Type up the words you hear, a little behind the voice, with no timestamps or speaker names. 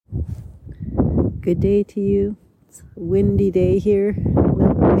Good day to you. It's a windy day here at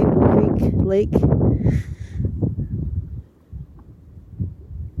Maple Creek Lake.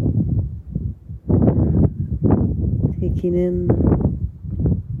 Taking in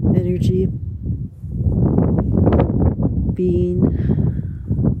the energy, being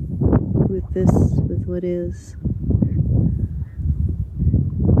with this, with what is.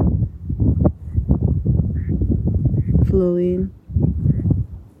 Flowing.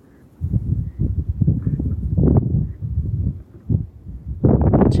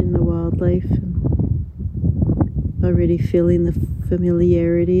 Watching the wildlife and already feeling the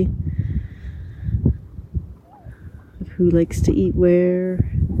familiarity of who likes to eat where,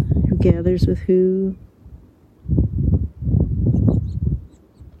 who gathers with who.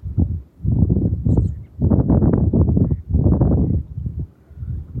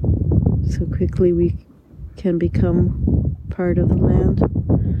 So quickly we can become part of the land.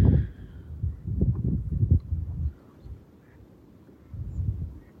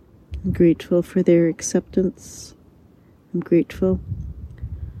 I'm grateful for their acceptance. I'm grateful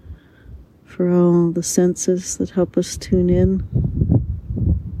for all the senses that help us tune in.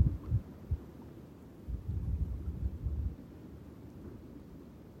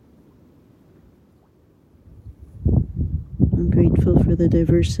 I'm grateful for the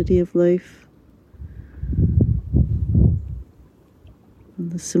diversity of life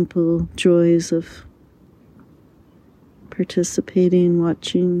and the simple joys of participating,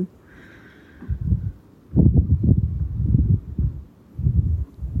 watching,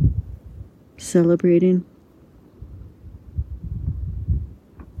 celebrating.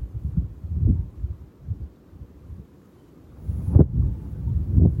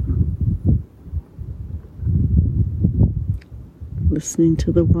 Listening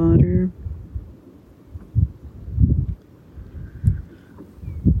to the water.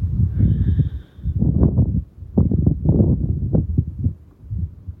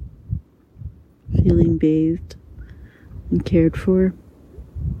 Feeling bathed and cared for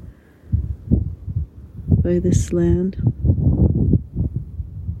by this land.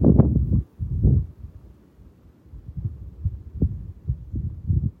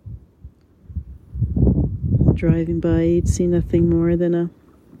 Driving by, you'd see nothing more than a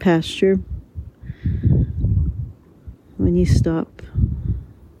pasture. When you stop,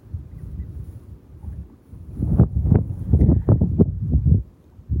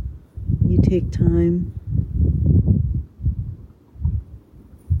 you take time.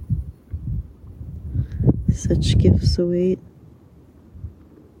 Such gifts await.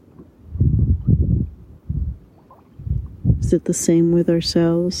 Is it the same with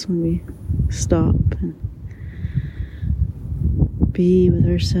ourselves when we stop and be with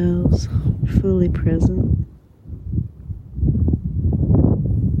ourselves, fully present?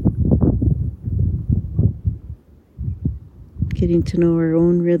 Getting to know our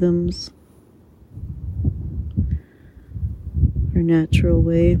own rhythms, our natural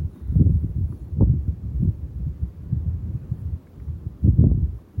way.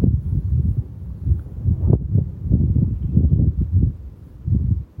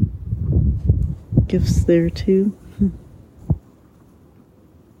 Gifts there too.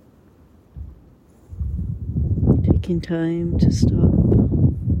 Taking time to stop.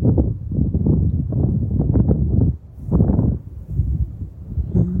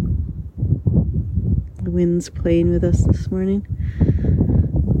 The wind's playing with us this morning.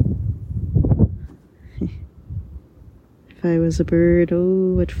 If I was a bird,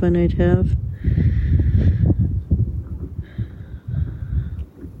 oh, what fun I'd have.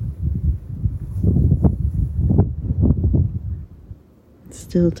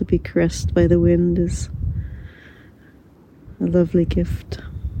 Still to be caressed by the wind is a lovely gift.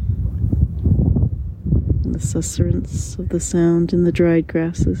 And the susurrance of the sound in the dried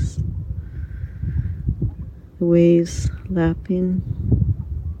grasses, the waves lapping.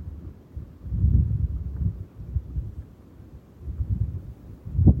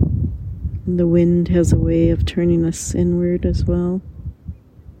 And the wind has a way of turning us inward as well.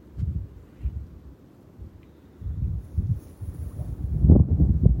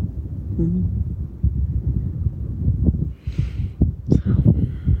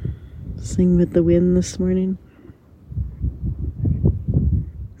 Sing with the wind this morning.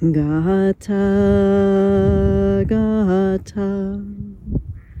 Gata, gata,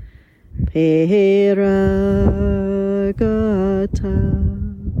 pera, gata,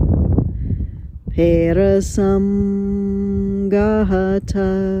 perasam, gata,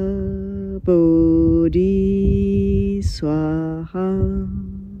 bodhi, swaha.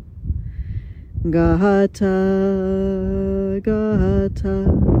 Gata, gata,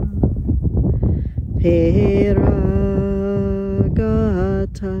 Peragata,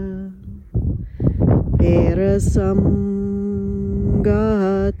 Perasamgata,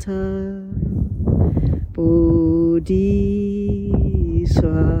 Bodhiswaha,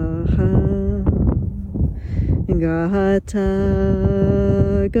 Gata,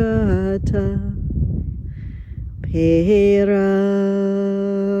 Gata, Peragata,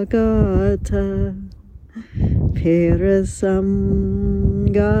 Perasamgata,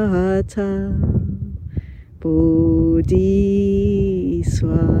 Bodhiswaha.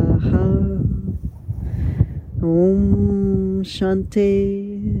 Om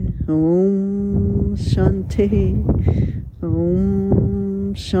Shanti, Om Shanti,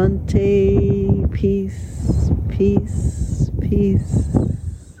 Om Shanti, peace, peace, peace.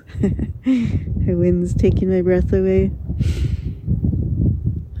 The wind's taking my breath away.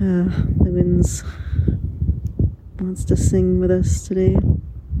 The wind's wants to sing with us today.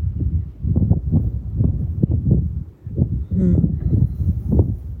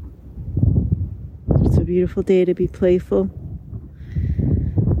 It's a beautiful day to be playful.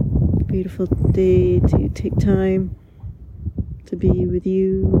 A beautiful day to take time to be with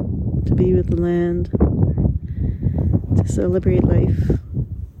you, to be with the land, to celebrate life,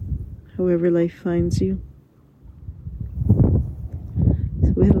 however life finds you.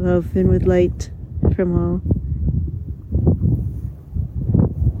 So with love and with light from all.